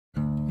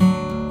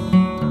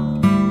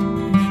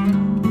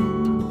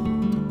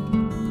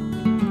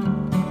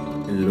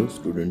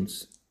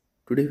students.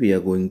 Today we are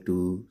going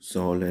to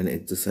solve an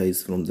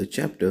exercise from the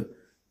chapter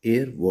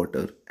Air,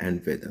 Water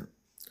and Weather.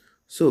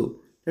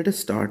 So let us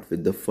start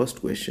with the first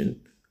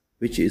question,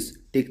 which is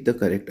take the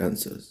correct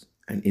answers.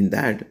 And in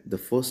that, the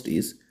first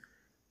is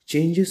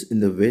changes in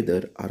the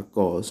weather are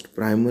caused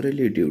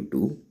primarily due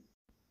to,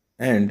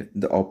 and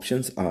the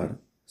options are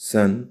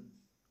sun,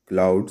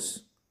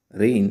 clouds,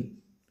 rain,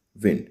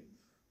 wind.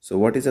 So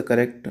what is the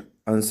correct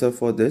answer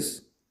for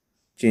this?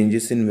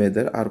 Changes in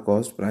weather are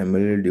caused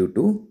primarily due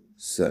to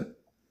sun,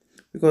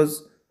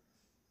 because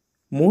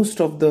most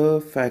of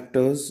the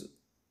factors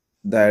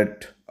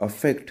that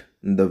affect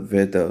the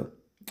weather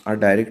are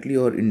directly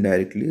or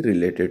indirectly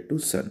related to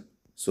sun.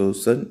 So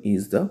sun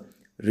is the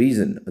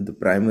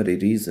primary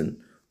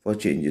reason for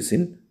changes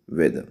in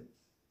weather.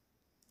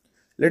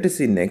 Let us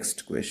see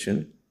next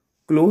question.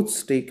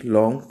 Clothes take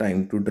long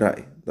time to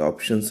dry. The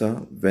options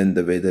are when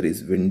the weather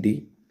is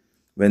windy,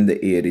 when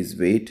the air is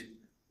wet,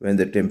 when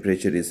the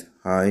temperature is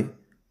high,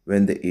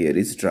 when the air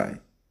is dry.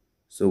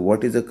 So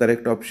what is the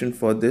correct option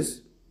for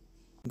this?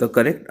 The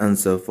correct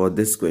answer for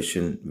this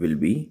question will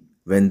be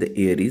when the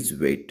air is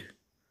wet.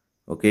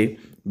 Okay,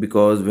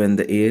 because when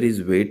the air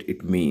is wet,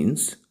 it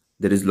means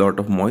there is a lot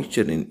of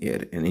moisture in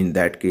air, and in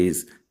that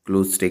case,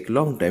 clothes take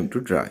long time to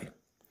dry.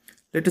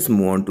 Let us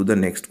move on to the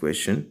next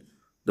question.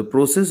 The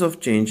process of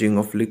changing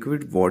of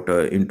liquid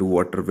water into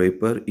water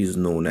vapor is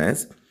known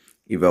as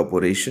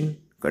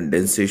evaporation,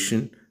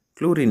 condensation,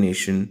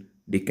 chlorination,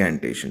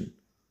 decantation.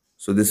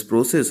 So this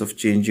process of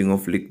changing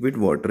of liquid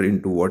water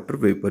into water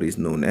vapor is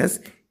known as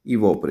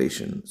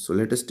evaporation. So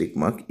let us tick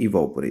mark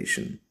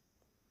evaporation.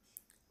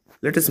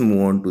 Let us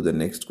move on to the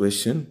next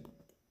question.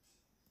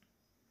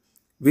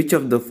 Which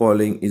of the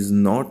following is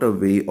not a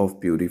way of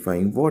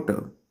purifying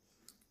water?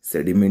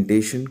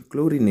 Sedimentation,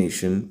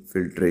 chlorination,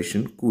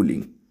 filtration,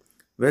 cooling.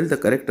 Well, the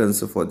correct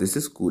answer for this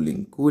is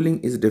cooling. Cooling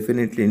is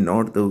definitely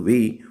not the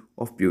way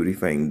of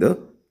purifying the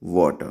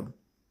water.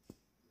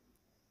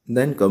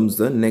 Then comes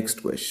the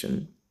next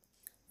question.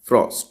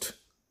 Frost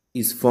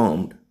is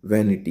formed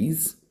when it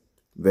is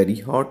very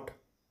hot,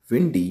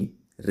 windy,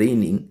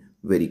 raining,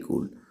 very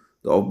cold.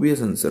 The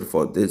obvious answer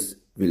for this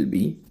will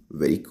be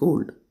very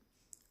cold.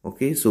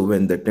 Okay, so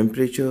when the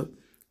temperature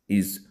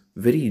is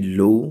very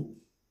low,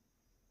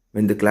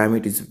 when the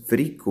climate is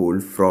very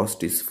cold,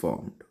 frost is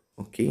formed.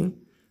 Okay,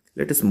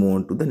 let us move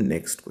on to the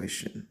next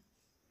question.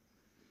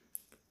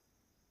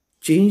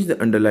 Change the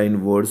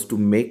underlined words to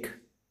make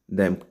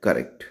them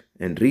correct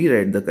and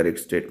rewrite the correct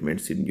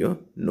statements in your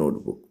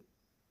notebook.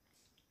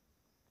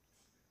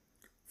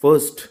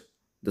 First,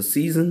 the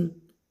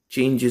season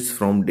changes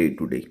from day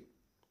to day.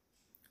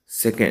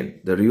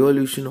 Second, the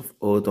revolution of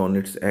Earth on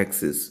its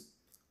axis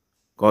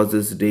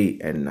causes day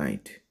and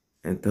night.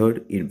 And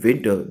third, in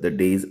winter, the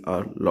days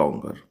are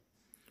longer.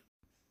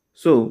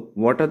 So,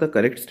 what are the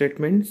correct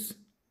statements?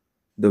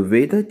 The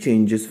weather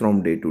changes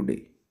from day to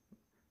day.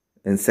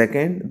 And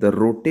second, the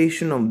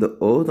rotation of the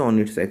earth on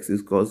its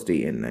axis causes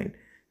day and night.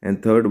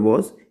 And third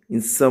was,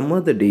 in summer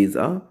the days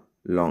are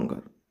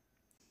longer.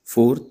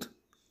 Fourth,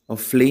 a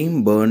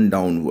flame burns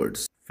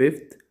downwards.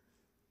 Fifth,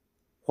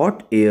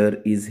 hot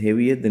air is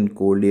heavier than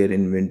cold air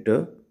in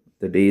winter.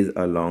 The days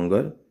are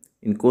longer.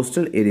 In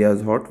coastal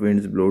areas, hot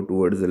winds blow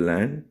towards the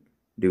land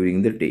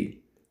during the day.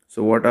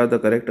 So what are the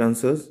correct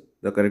answers?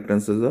 The correct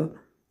answers are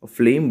a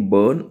flame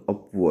burn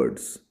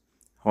upwards.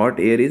 Hot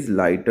air is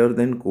lighter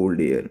than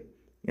cold air.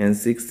 And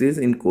sixth is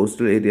in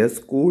coastal areas,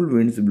 cold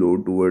winds blow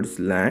towards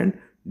land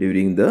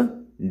during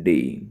the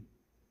day.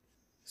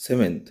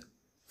 Seventh,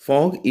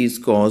 fog is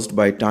caused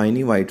by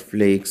tiny white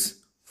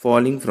flakes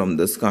falling from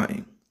the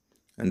sky.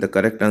 And the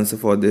correct answer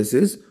for this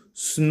is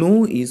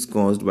snow is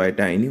caused by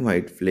tiny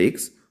white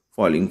flakes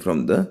falling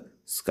from the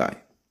sky.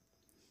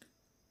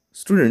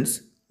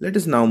 Students, let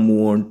us now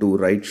move on to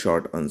write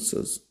short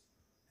answers.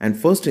 And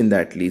first in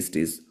that list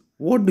is,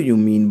 what do you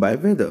mean by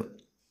weather?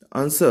 The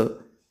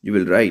answer you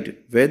will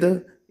write,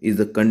 weather is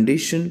the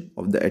condition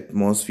of the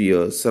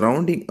atmosphere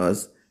surrounding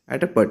us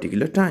at a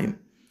particular time,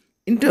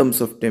 in terms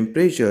of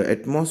temperature,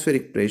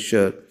 atmospheric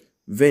pressure,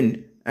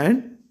 wind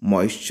and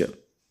moisture.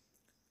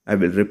 I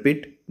will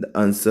repeat the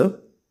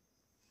answer.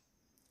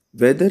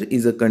 Weather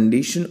is a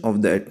condition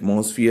of the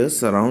atmosphere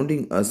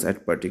surrounding us at a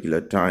particular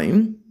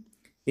time,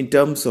 in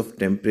terms of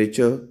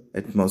temperature,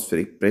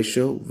 atmospheric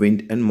pressure,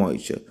 wind and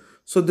moisture.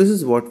 So this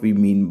is what we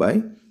mean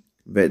by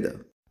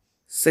weather.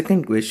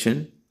 Second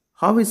question,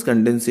 how is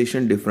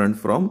condensation different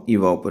from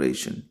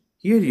evaporation?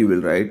 Here you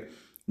will write,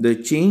 the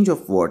change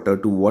of water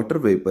to water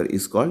vapor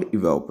is called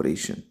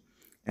evaporation,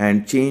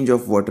 and change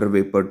of water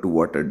vapor to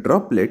water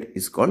droplet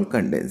is called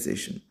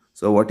condensation.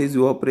 So what is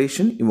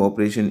evaporation?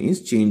 Evaporation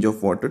is change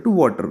of water to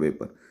water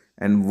vapor.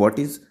 And what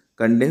is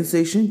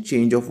condensation?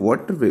 Change of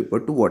water vapor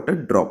to water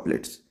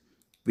droplets,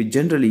 which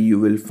generally you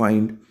will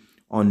find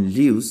on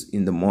leaves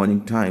in the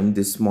morning time,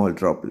 these small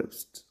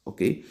droplets.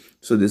 Okay,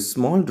 so these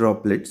small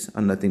droplets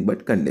are nothing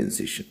but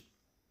condensation.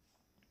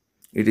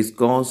 It is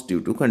caused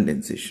due to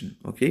condensation.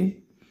 Okay.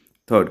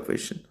 Third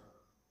question,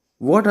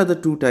 what are the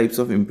two types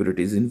of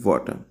impurities in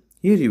water?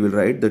 Here you will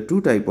write the two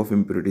types of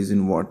impurities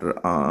in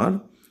water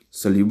are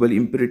soluble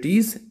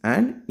impurities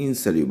and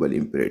insoluble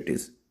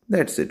impurities.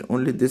 That's it.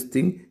 Only this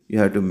thing you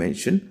have to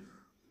mention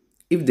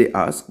if they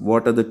ask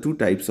what are the two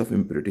types of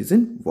impurities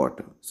in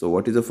water. So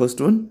what is the first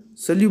one?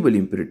 Soluble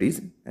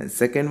impurities, and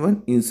second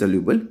one,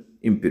 insoluble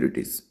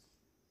impurities.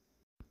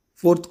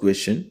 Fourth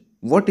question,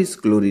 what is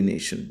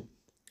chlorination?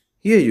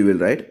 Here you will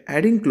write,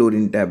 adding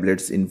chlorine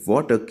tablets in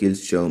water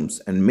kills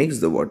germs and makes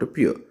the water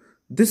pure.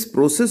 This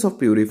process of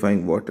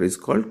purifying water is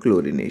called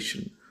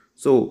chlorination.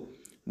 So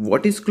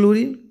what is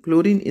chlorine?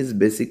 Chlorine is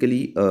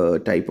basically a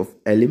type of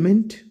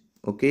element.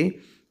 Okay,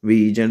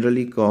 we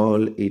generally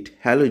call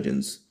it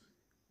halogens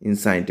in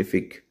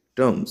scientific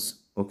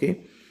terms.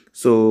 Okay,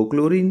 so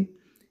chlorine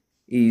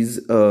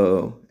is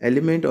a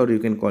element, or you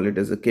can call it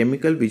as a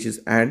chemical, which is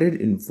added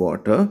in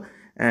water,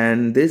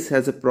 and this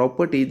has a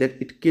property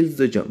that it kills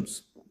the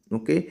germs.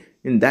 Okay,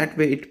 in that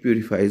way it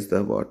purifies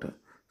the water.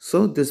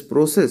 So this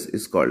process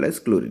is called as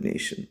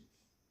chlorination.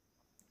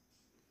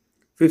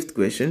 Fifth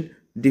question,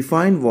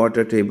 define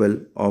water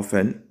table of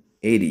an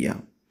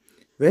area.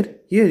 Where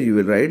here you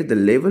will write the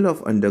level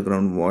of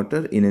underground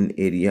water in an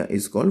area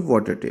is called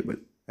water table.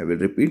 I will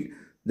repeat,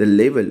 the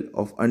level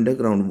of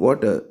underground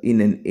water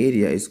in an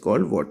area is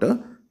called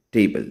water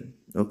table.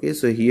 Okay,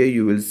 so here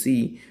you will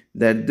see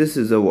that this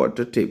is a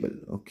water table.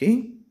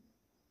 Okay,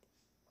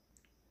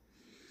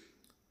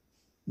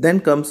 then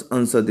comes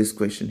answer this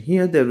question.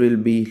 Here there will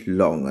be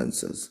long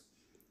answers.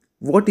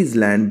 What is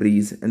land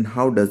breeze and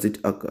how does it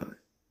occur?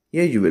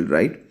 Here you will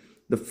write,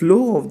 the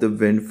flow of the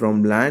wind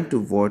from land to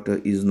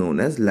water is known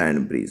as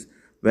land breeze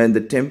when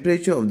the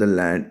temperature of the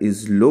land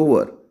is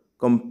lower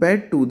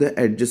compared to the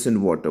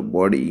adjacent water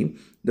body.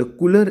 The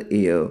cooler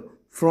air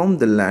from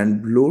the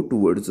land blow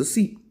towards the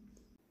sea.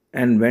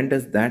 And when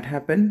does that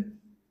happen?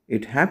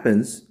 It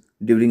happens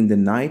during the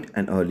night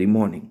and early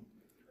morning.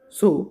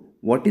 So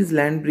what is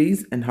land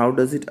breeze and how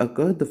does it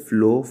occur? The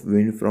flow of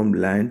wind from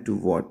land to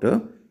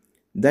water,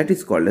 that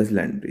is called as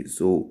land breeze.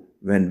 So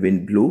when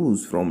wind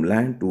blows from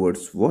land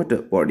towards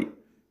water body,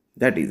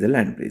 that is a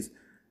land breeze.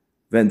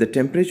 When the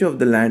temperature of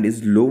the land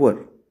is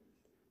lower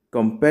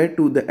compared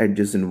to the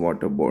adjacent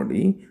water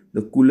body,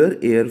 the cooler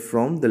air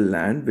from the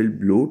land will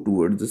blow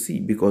towards the sea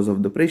because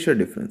of the pressure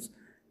difference,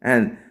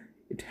 and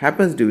it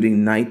happens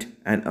during night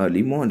and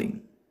early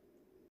morning.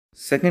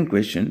 Second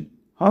question,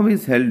 how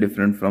is hell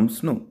different from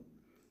snow?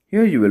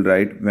 Here you will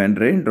write, when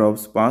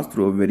raindrops pass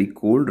through a very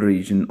cold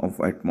region of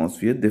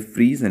atmosphere, they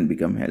freeze and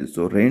become hell.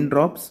 So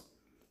raindrops,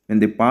 when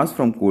they pass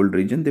from cold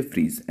region, they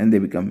freeze and they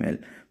become hell.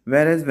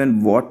 Whereas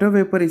when water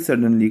vapor is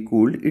suddenly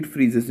cooled, it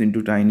freezes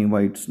into tiny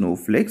white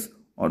snowflakes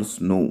or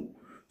snow.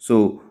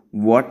 So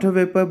water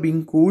vapor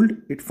being cooled,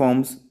 it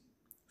forms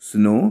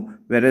snow,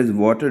 whereas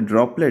water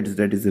droplets,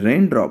 that is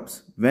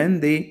raindrops,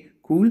 when they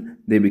cool,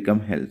 they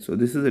become hell. So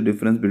this is the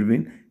difference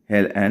between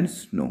hell and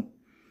snow.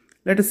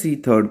 Let us see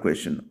third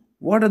question.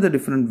 What are the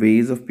different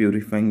ways of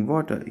purifying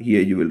water?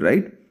 Here you will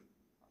write,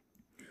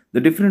 the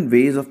different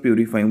ways of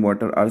purifying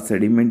water are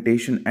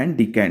sedimentation and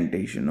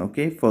decantation.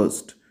 Okay,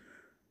 first.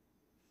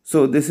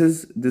 So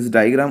this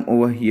diagram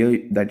over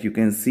here that you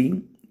can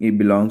see, it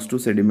belongs to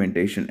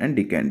sedimentation and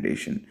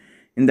decantation.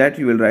 In that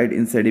you will write,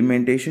 in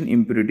sedimentation,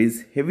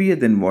 impurities heavier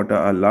than water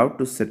are allowed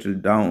to settle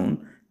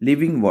down,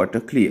 leaving water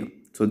clear.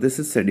 So this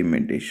is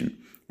sedimentation.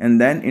 And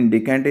then in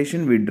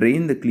decantation, we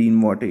drain the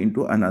clean water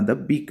into another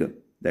beaker.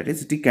 That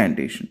is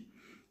decantation.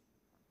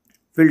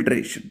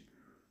 Filtration.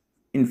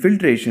 In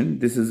filtration,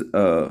 this is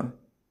a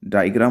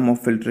diagram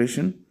of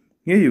filtration.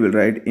 Here you will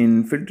write,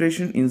 in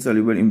filtration,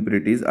 insoluble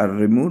impurities are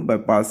removed by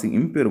passing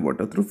impure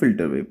water through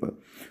filter vapor.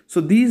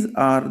 So these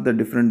are the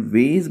different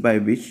ways by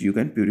which you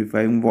can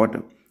purify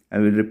water. I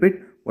will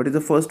repeat, what is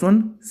the first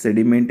one?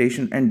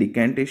 Sedimentation and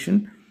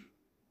decantation.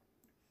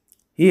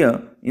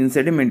 Here in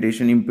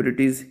sedimentation,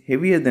 impurities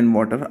heavier than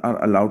water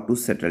are allowed to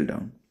settle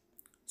down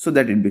so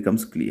that it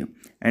becomes clear.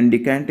 And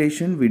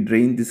decantation, we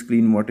drain this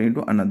clean water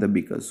into another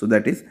beaker. So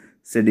that is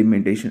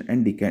sedimentation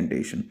and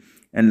decantation.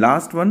 And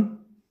last one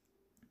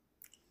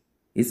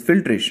is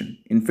filtration.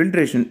 In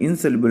filtration,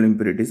 insoluble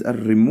impurities are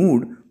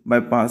removed by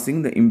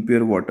passing the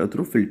impure water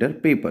through filter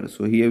paper.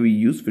 So here we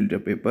use filter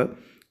paper,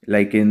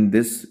 like in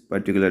this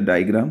particular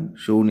diagram,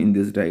 shown in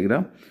this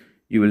diagram.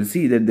 You will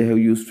see that they have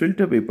used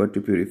filter paper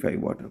to purify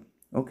water.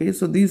 Okay,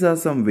 so these are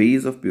some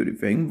ways of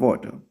purifying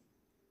water.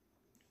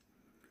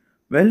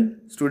 Well,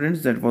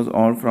 students, that was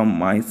all from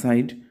my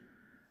side.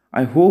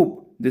 I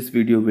hope this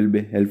video will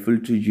be helpful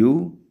to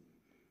you,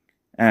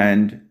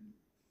 and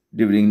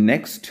during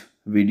next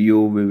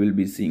video we will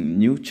be seeing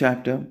new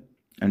chapter.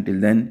 Until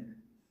then,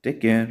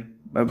 take care.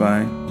 Bye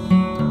bye.